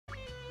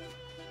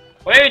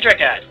Where you drink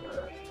at?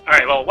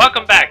 Alright, well,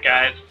 welcome back,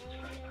 guys.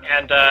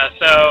 And,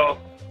 so,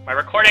 my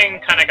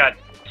recording kinda got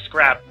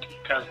scrapped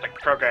because the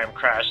program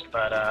crashed,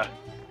 but,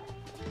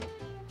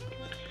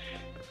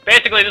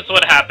 basically this is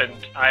what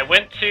happened. I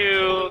went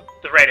to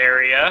the red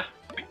area,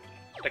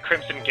 the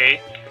Crimson Gate,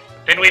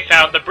 then we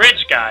found the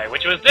bridge guy,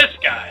 which was this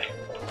guy.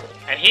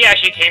 And he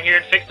actually came here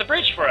and fixed the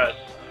bridge for us.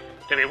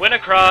 Then we went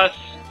across,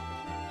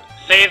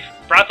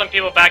 brought some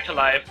people back to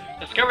life,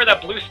 discovered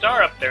that blue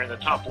star up there in the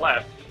top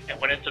left, and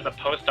went into the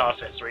post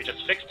office where he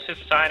just fixed his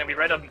sign and we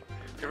read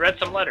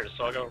some letters,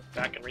 so I'll go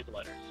back and read the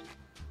letters.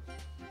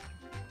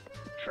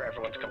 For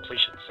everyone's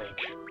completion's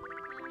sake.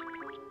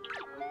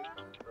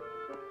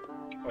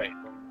 Wait.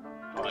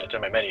 Oh, it's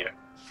in my menu.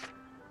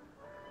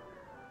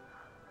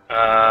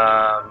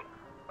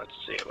 Let's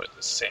see what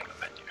it's saying in the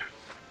menu.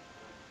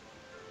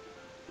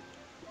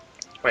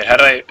 Wait, how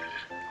do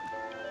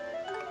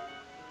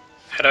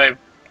I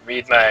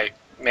read my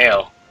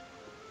mail?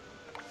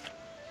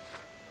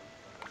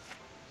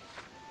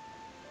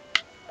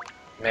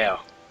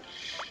 Mail.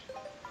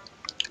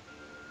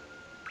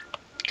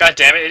 God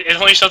damn it, it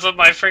only shows up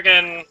my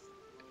friggin'...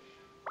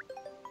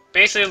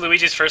 Basically,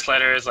 Luigi's first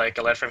letter is like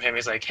a letter from him.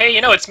 He's like, hey, you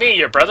know, it's me,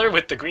 your brother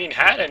with the green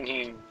hat, and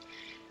he...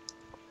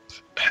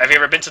 Have you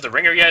ever been to the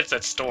Ringer yet? It's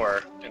that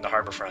store in the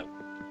Harborfront.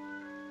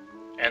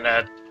 And,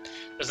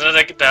 there's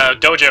another... The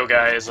dojo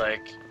guy is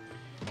like,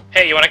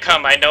 hey, you wanna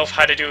come? I know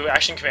how to do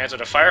action commands with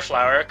a fire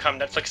flower. Come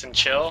Netflix and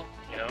chill,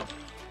 you know?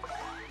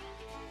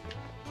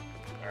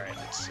 Alright,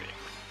 let's see.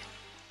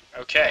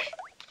 Okay.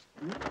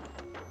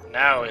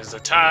 Now is the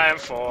time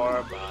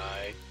for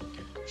my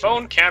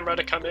phone camera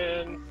to come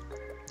in.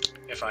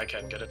 If I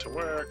can get it to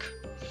work.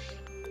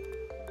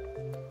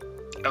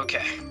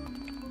 Okay.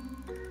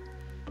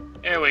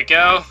 There we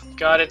go.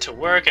 Got it to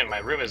work, and my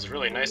room is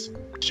really nice and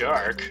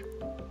dark.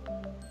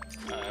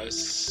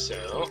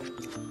 So...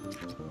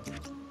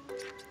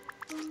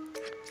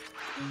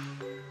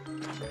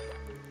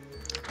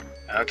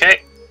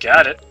 Okay,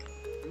 got it.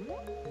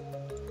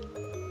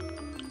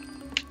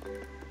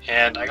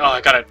 And I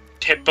gotta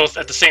hit both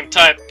at the same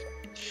time.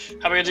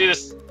 How am I gonna do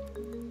this?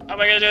 How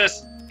am I gonna do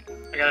this?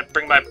 I gotta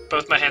bring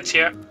both my hands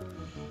here.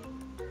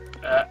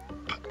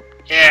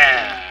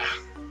 Yeah!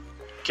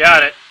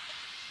 Got it.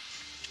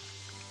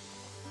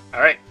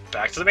 Alright,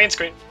 back to the main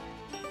screen.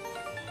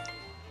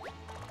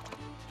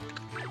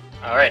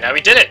 Alright, now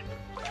we did it!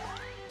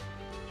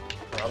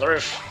 We're on the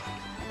roof.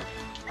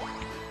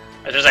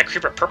 There's that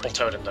creeper purple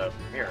toad in the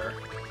mirror.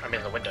 I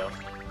mean, the window.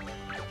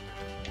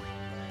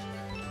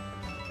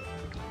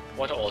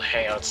 What an old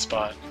hangout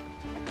spot.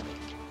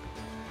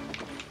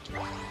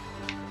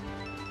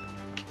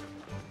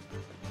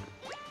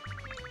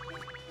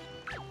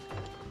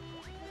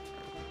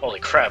 Holy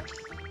crap.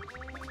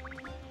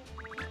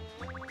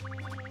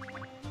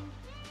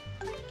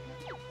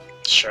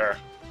 Sure.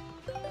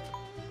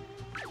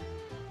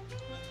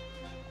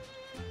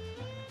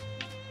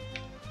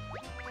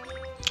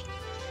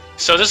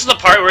 So this is the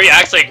part where he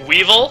acts like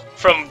Weevil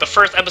from the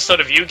first episode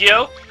of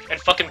Yu-Gi-Oh! And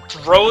fucking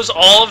throws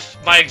all of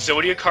my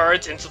Exodia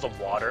cards into the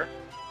water.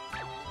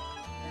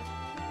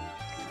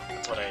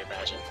 That's what I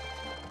imagine.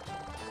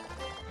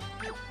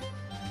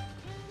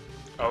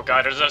 Oh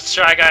god, there's a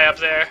Shy Guy up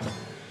there.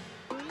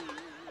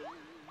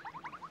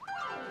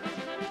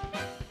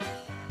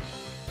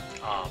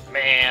 Oh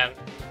man.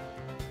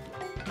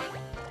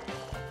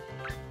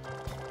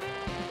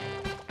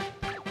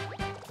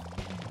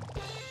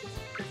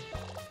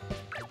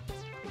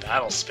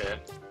 Battle Spin.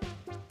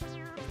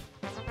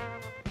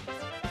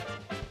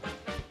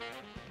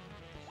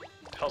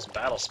 What the hell's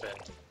Battle Spin?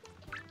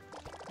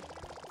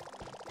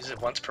 Use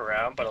it once per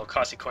round, but it'll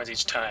cost you coins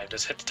each time.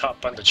 Just hit the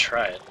top button to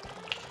try it.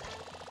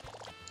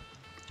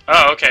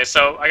 Oh, okay,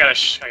 so I gotta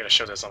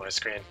show this on my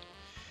screen.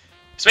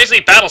 It's basically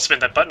Battle Spin,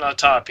 that button on the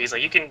top. He's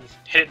like, you can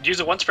hit it, use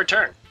it once per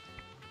turn.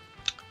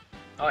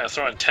 Oh, I'll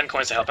throw in 10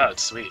 coins to help out.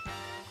 Sweet.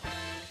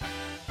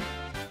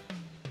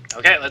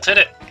 Okay, let's hit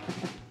it.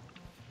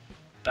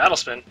 Battle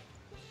Spin.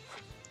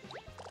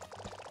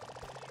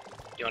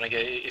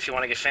 If you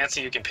want to get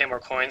fancy, you can pay more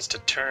coins to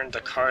turn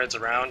the cards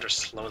around or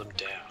slow them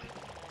down.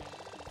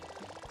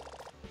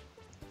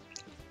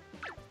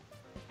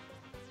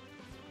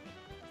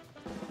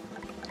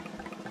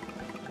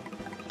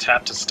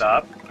 Tap to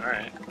stop.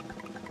 Alright.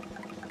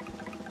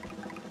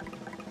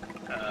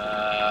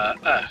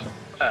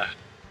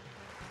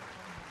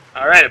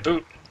 Alright, a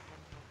boot.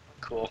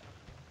 Cool.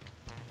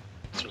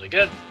 It's really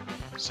good.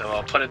 So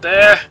I'll put it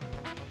there.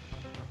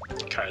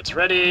 Cards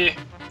ready.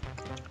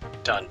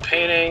 Done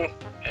painting.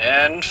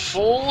 And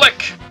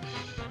flick!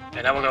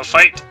 And now we'll go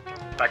fight.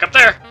 Back up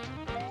there.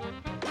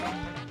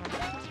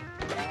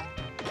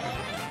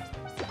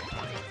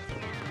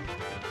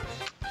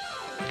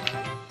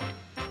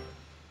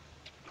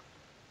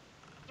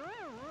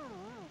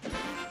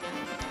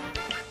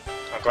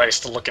 I'm glad he's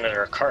still looking at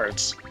our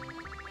cards.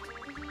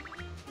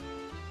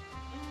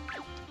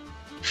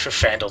 Should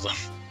vandal them.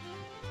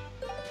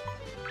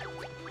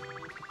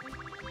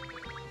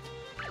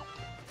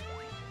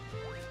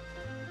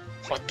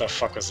 What the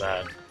fuck was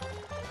that?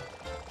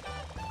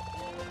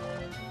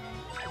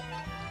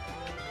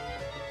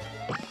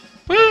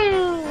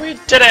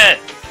 Did it!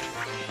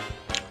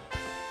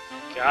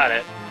 Got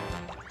it.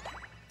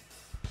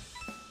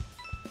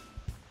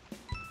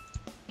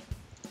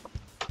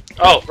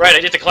 Oh, right, I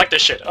need to collect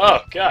this shit.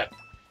 Oh, God.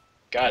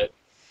 Got it.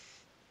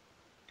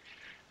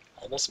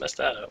 Almost messed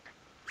that up.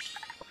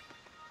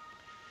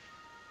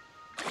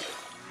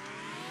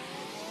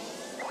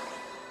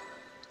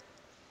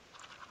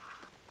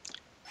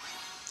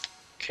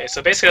 Okay,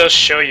 so basically I'll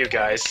show you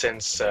guys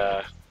since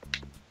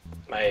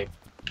my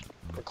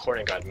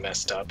recording got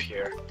messed up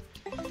here.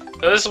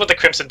 So this is what the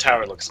Crimson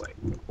Tower looks like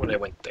when I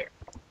went there.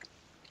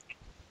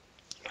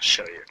 I'll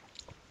show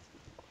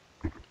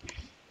you.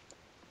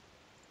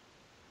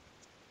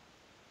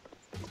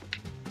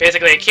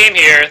 Basically, I came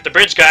here, the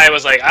bridge guy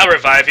was like, I'll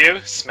revive you,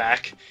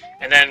 smack,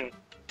 and then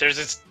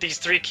there's these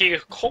three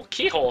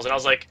keyholes, and I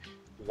was like,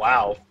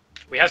 wow,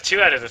 we have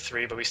 2 out of the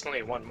 3, but we still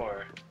need 1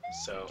 more,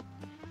 so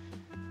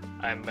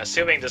I'm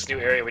assuming this new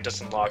area we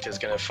just unlocked is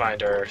going to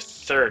find our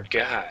 3rd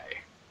guy.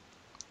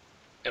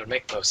 It would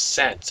make most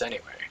sense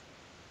anyway.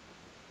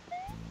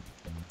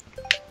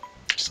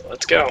 So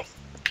let's go.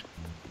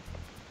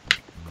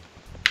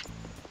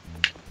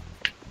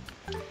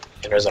 And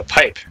there's a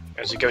pipe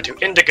as you go to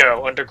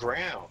Indigo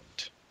Underground.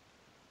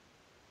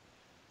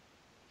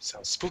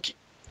 Sounds spooky.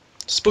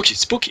 Spooky,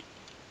 spooky.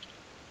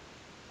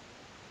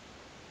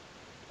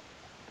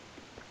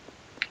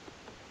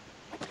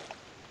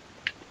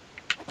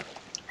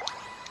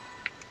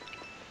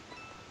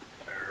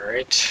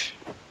 Alright.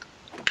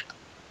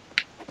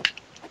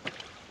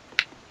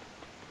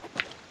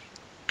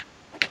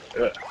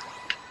 Ugh.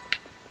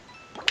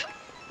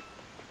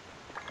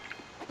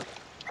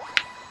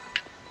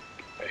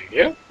 There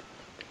you go.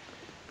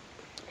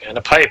 And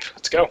a pipe.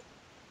 Let's go.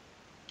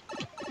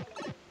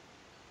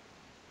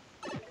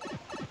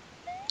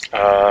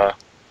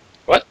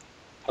 What?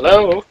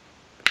 Hello?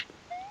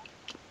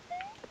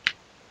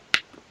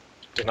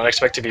 Did not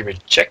expect to be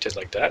rejected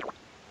like that.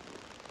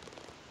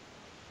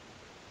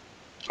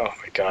 Oh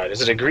my god,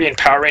 is it a green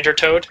Power Ranger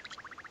Toad?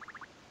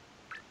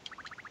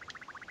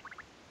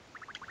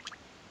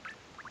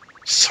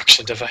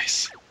 Suction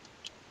device.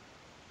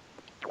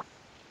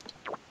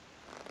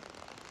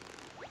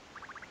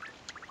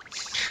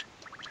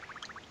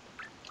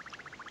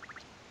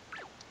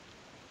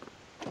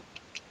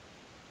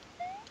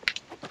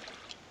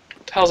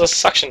 What the hell's a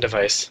suction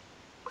device?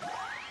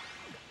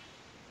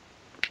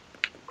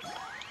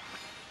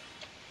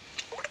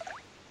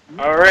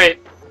 Alright.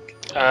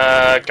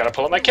 Gotta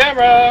pull up my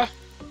camera.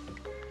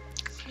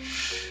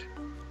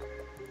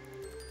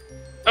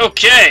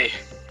 Okay.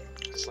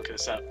 Let's look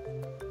this up.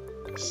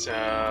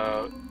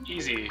 So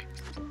easy.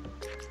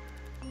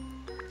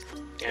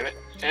 Damn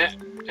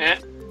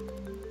it.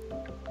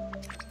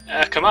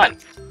 Come on.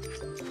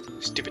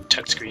 Stupid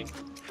touchscreen.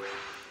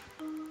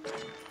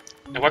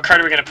 And what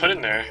card are we gonna put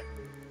in there?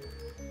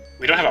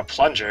 We don't have a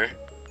plunger.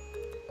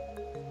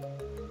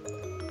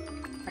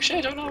 Actually,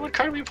 I don't know what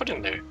card we put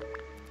in there.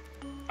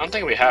 I don't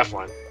think we have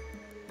one.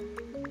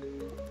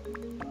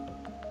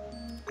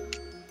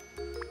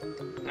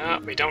 No,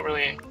 we don't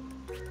really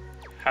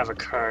have a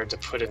card to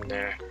put in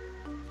there.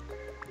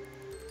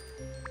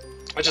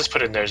 I'll just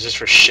put it in there just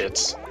for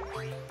shits.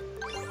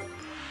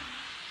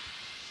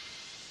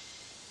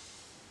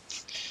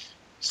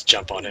 Just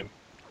jump on him.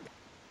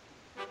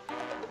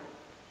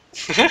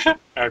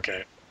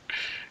 Okay.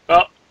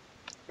 Well,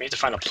 we need to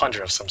find a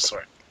plunger of some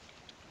sort.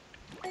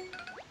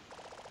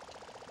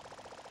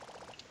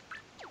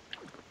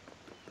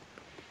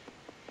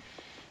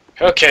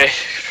 Okay,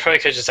 probably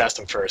could just ask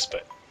them first,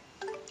 but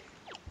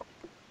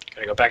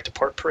gotta go back to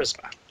Port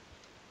Prisma.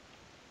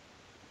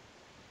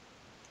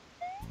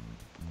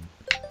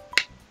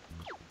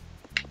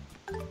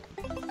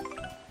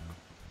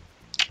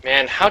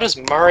 Man, how does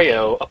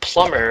Mario, a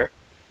plumber,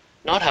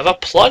 not have a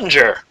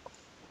plunger?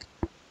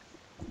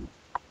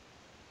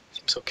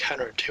 Seems so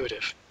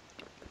counterintuitive.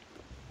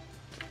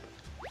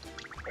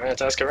 Alright,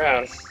 let's ask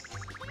around.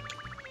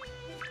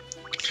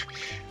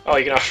 Oh,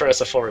 you can offer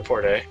us a full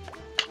report, eh?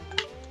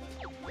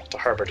 The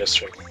Harbor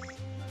District.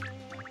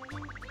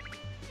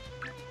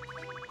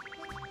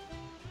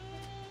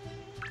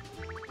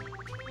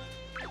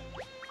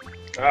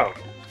 Oh.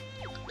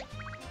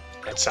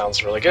 That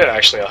sounds really good,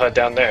 actually. I'll head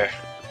down there.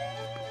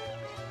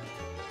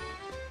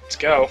 Let's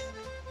go.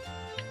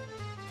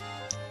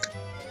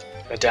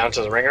 Head down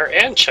to the ringer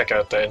and check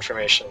out the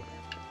information.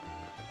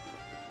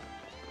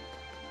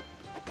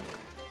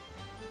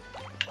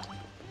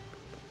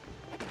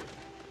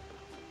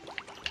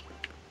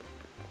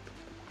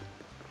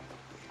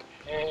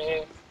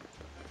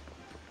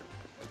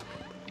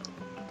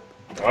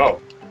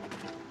 Oh.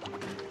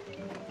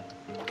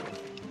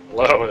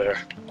 Hello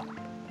there.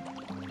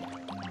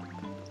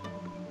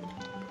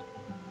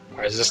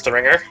 Alright, is this the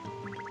ringer?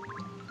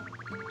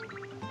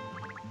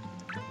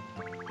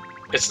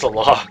 It's the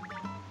law.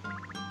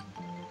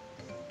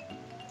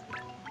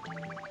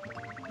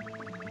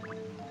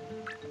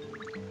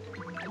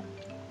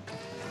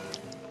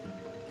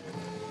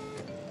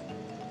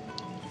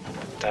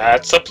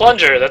 That's a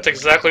plunger. That's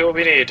exactly what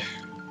we need.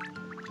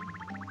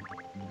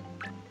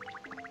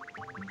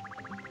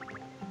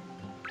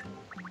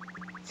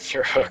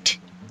 You're hooked.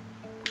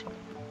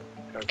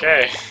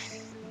 Okay.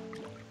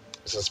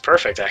 This is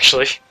perfect,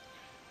 actually.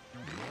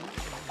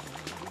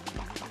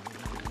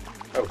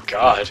 Oh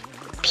god.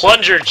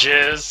 Plunger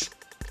jizz!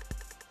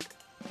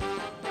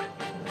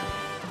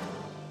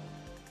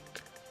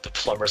 The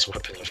plumber's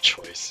weapon of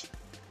choice.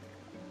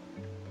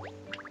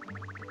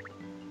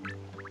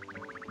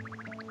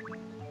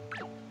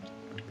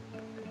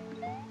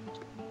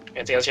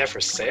 Anything else you have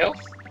for sale?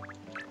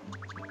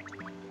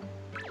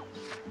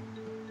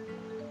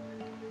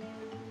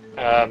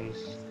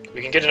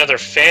 We can get another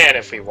fan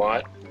if we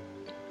want.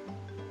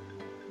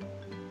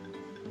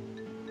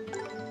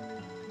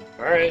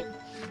 Alright.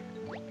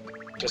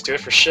 Just do it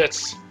for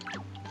shits.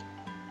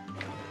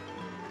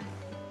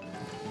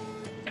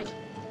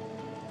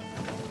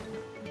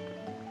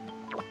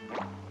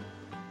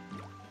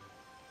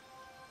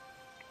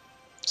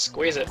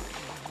 Squeeze it.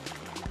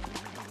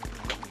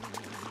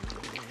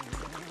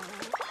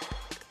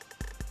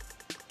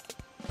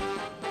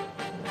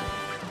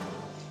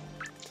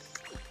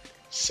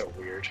 So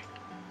weird.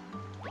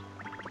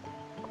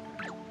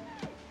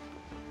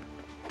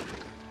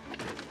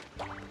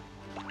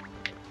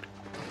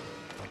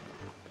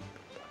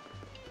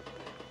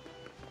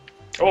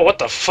 Oh, what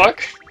the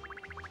fuck?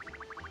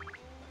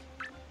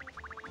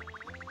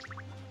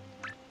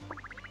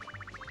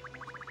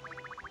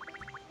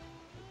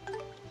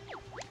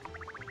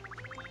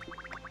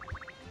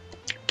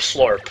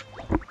 Plorp.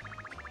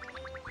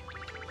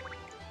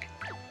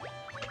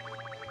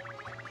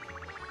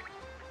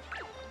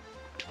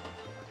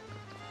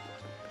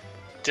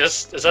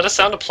 Is that a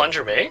sound a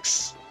plunger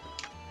makes?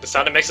 The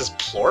sound it makes is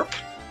plorp?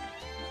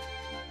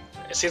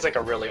 It seems like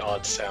a really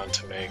odd sound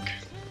to make.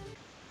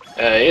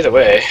 Either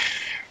way,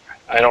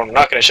 I'm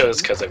not going to show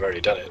this because I've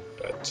already done it,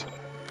 but...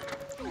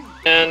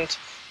 and...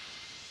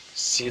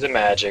 see the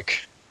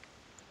magic.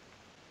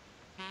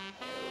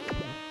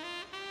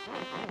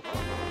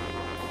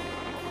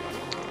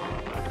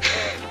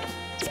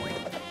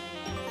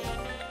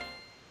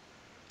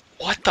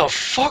 What the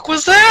fuck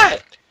was that?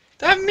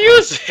 That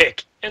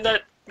music! And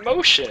that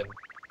motion!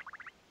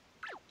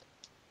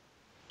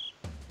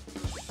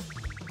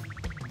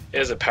 It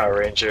is a Power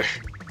Ranger.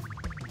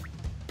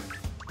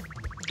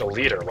 A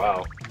leader,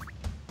 wow.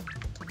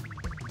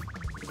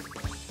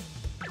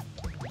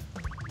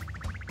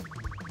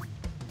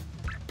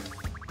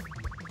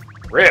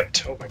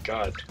 Ripped! Oh my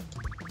god.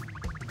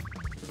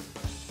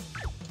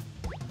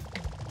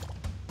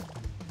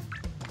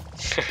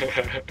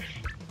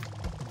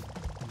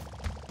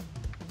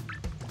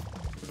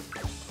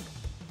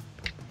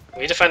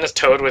 We need to find this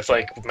toad with,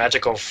 like,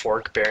 magical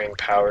fork-bearing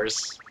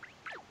powers.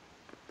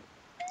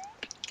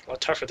 A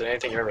lot tougher than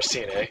anything you've ever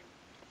seen, eh?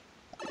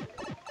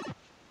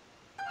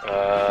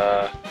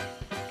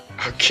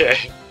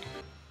 Okay.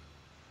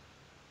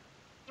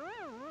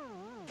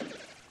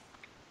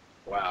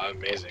 Wow,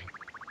 amazing.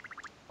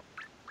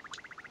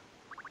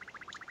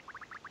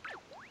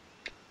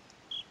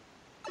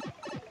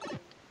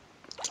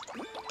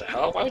 What the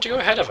hell? Why would you go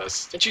ahead of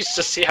us? Didn't you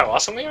just see how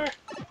awesome we are?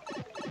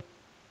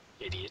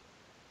 Idiot.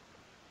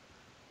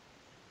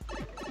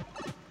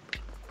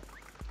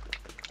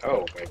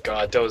 Oh my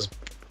god, those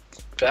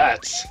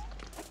bats.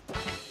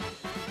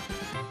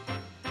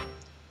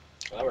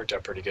 Well, that worked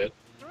out pretty good.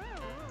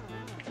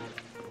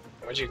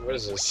 What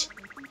is this?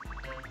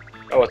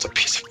 Oh, it's a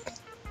piece of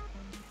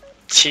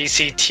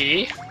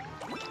TCT?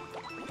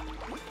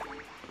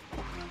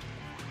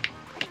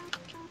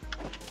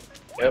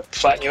 Yep,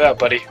 flatten you out,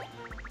 buddy.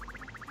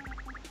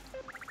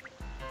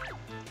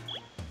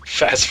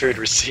 Fast food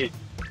receipt.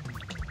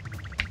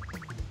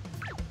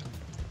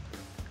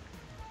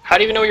 How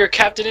do you even know where your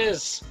captain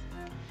is?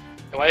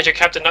 And why did your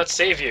captain not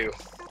save you?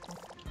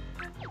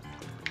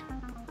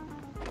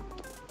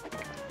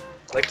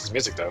 I like this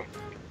music, though.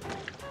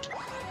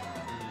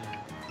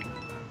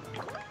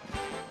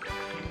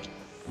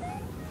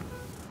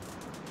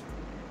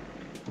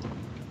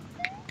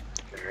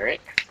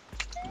 Alright.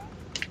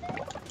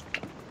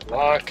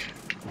 Lock.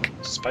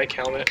 Spike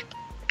helmet.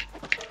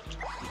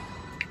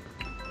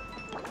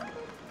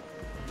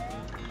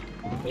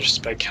 There's a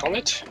spike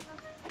helmet.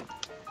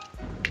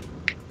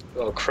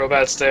 Little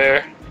crowbats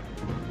there.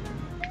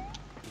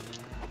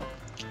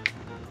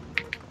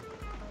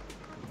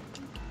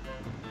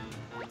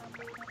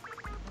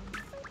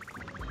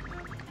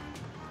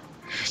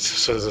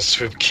 So the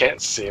swoop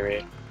can't see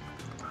me.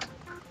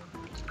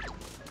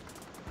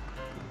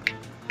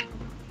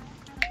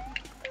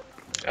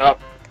 Oh,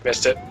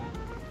 missed it.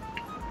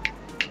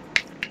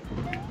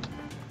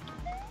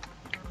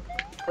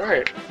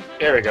 Alright,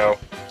 there we go.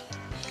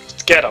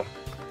 Let's get him.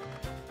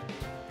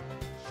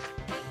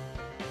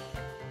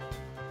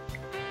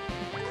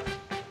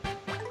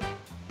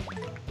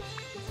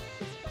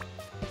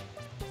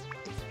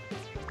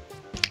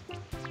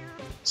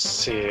 Let's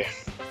see.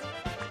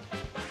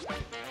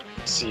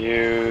 Let's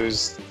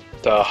use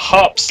the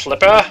hop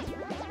slipper.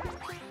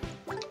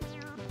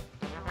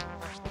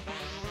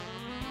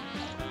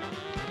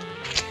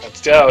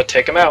 Let's go,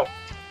 take him out.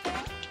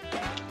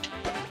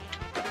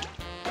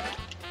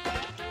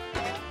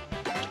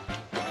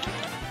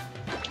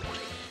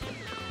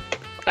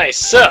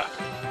 Nice!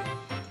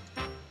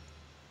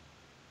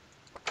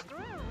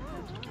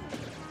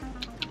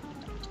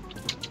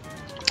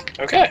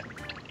 Okay.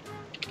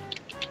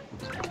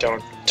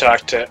 Don't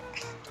talk to...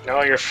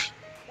 No, you're...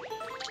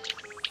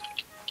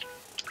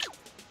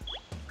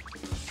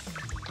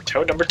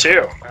 Toad number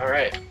 2.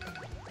 Alright.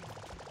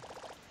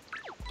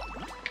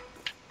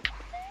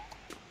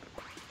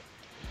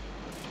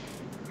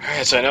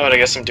 Alright, so I know what I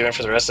guess I'm doing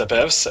for the rest of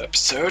this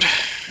episode.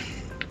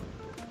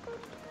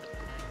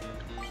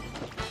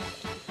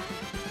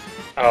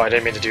 Oh, I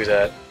didn't mean to do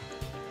that.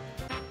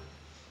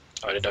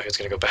 Oh, I didn't know he was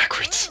gonna go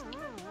backwards.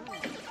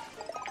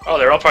 Oh,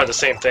 they're all part of the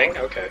same thing?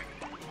 Okay.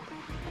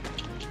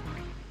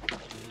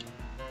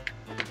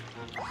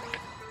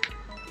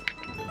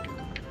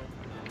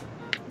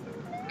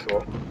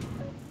 Cool.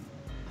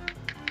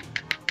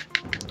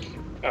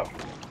 Oh.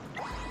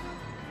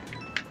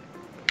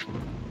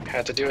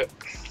 Had to do it.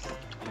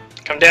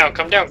 Come down,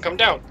 come down, come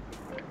down!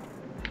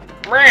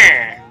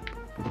 There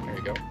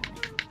you go.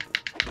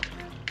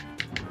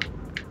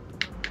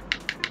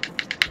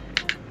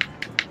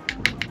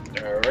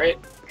 Alright.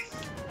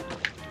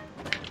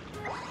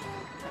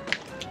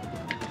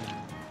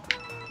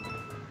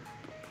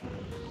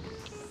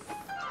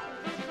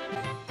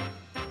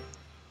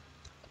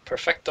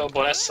 Perfecto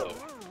buonesso.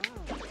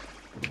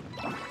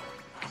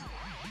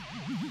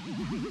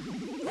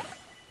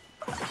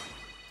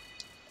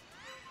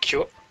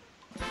 Cute.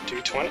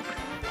 220.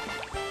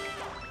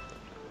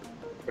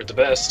 We're the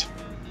best.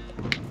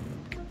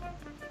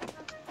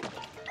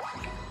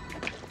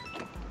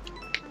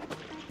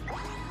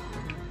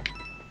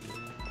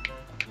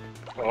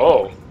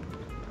 Oh.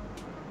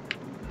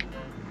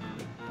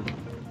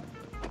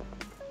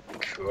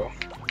 Cool.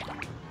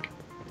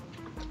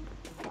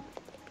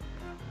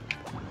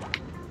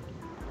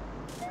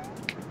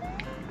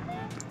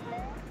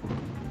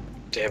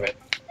 Damn it.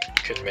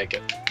 Couldn't make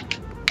it.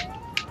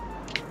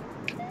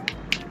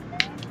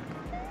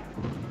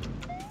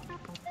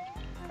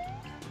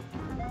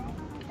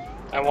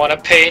 I wanna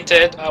paint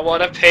it, I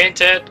wanna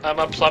paint it. I'm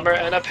a plumber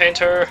and a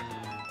painter.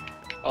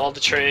 All the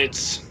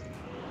trades.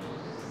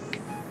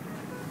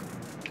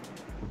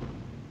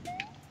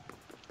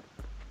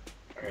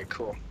 Alright,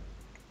 cool.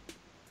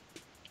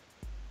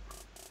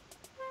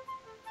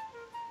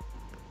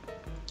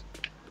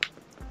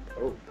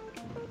 Oh.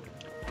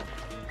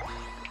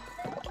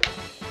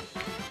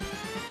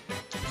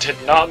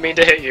 Did not mean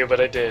to hit you, but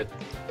I did.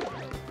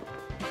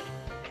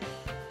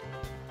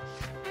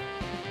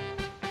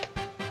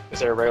 Is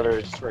there a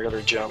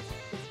regular jump?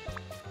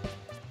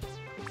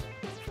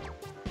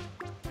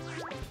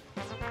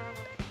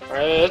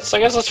 Alright, I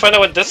guess let's find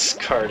out what this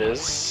card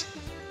is.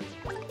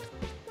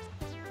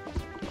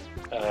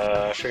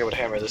 I forget what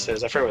hammer this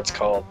is. I forget what it's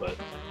called, but...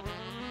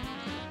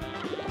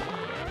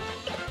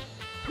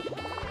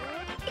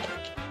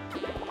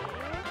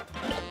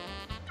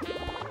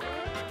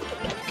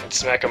 Can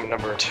smack him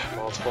numbered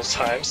multiple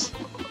times.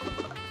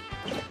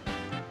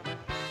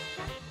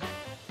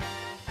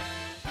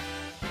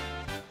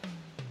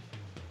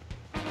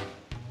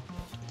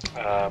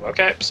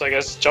 Okay, so I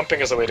guess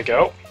jumping is the way to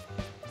go.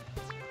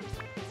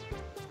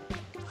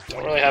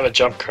 Don't really have a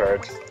jump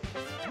card.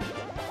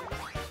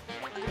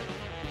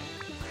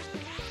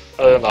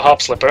 Other than the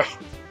hop slipper.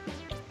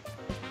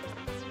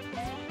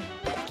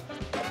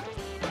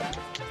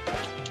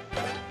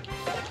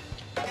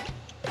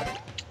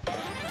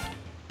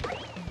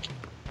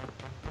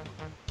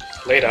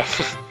 Later.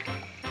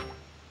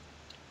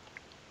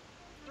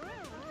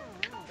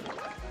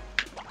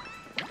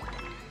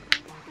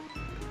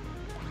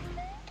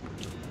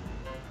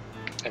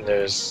 And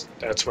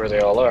that's where they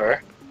all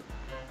are.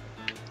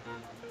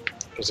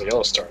 There's a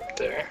yellow star up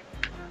there.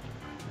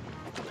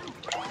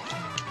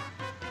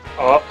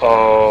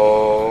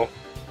 Uh-oh.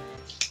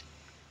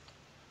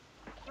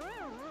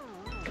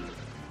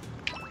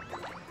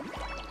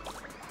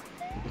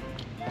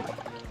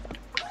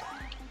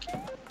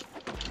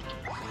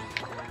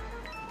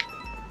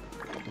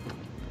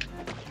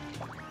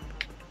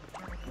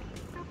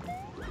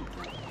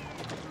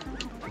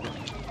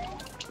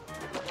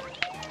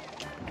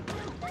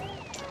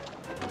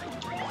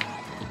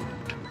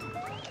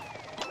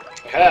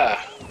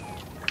 Yeah.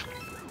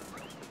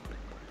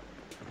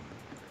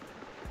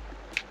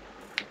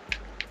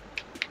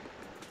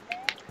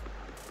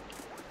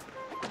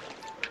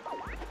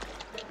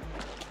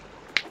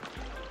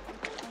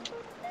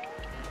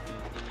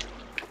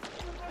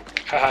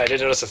 Haha, I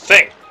didn't notice a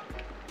thing.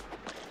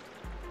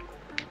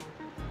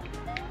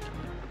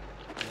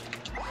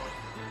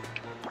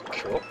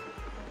 Cool.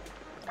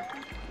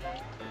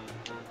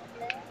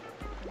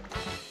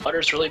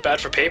 Butter's really bad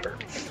for paper.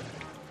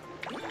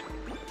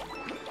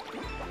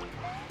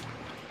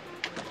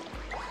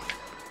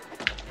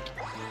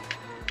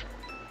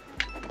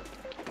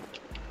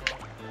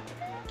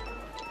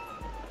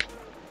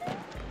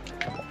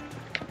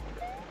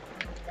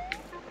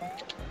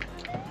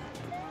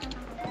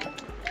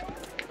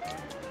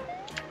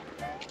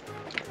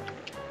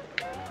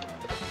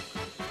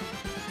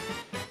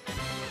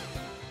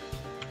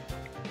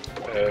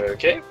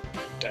 Okay,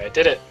 I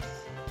did it.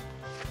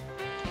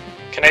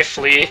 Can I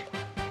flee?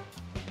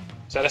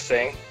 Is that a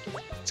thing?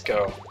 Let's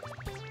go.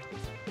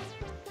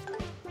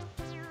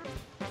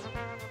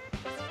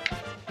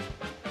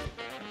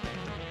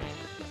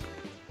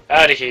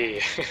 Outta here.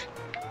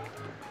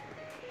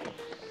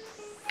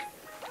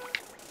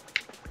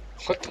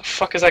 What the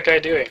fuck is that guy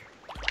doing?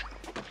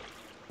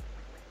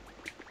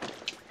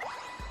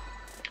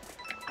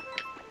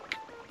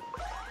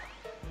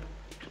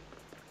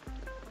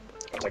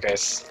 What, that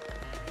guy's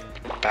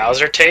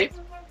Bowser tape?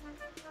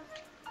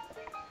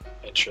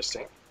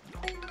 Interesting.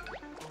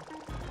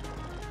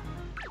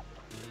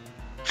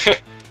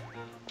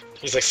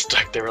 He's like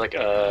stuck there, like,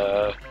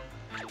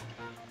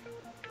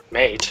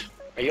 mate,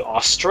 are you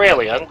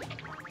Australian?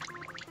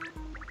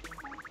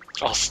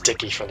 All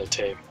sticky from the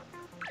tape.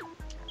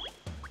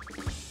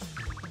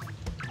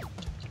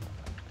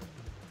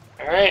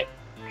 Alright.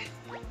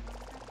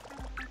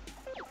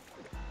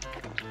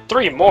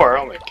 3 more?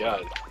 Oh my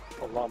god.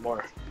 A lot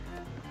more.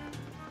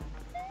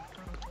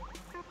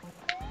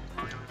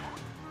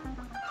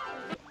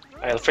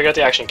 Alright, let's figure out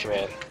the action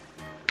command.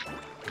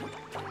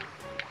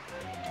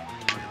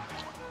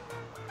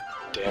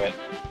 Damn it.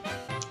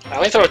 I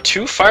only throw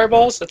 2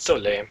 fireballs? That's so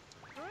lame.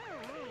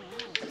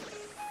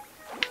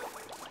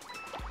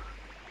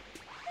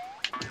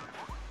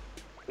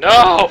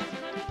 No!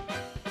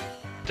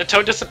 The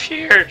toad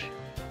disappeared!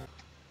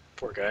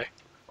 Poor guy.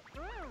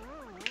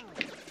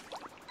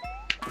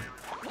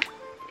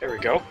 There we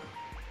go.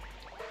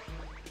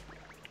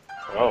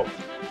 Oh.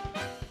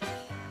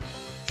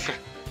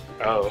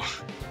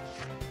 Oh.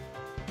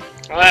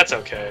 Well, that's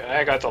okay.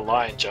 I got the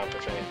line jump,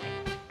 if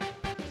anything.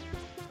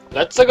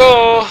 Let's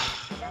go!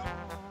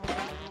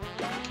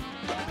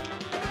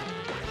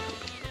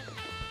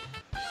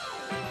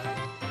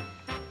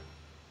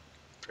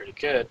 Pretty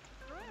good.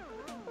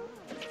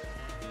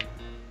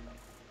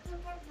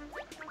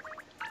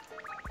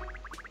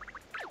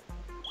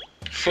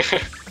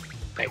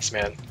 Thanks,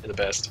 man. You're the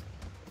best.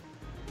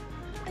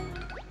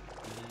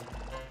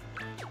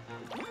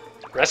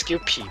 Rescue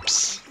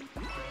Peeps.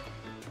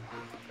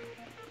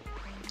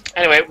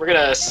 Anyway, we're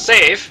gonna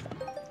save.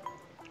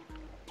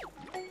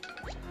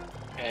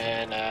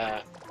 And,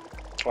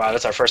 wow,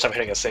 that's our first time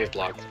hitting a save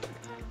block.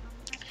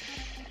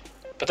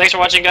 But thanks for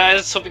watching,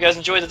 guys. Hope you guys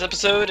enjoyed this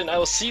episode, and I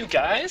will see you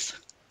guys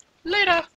later!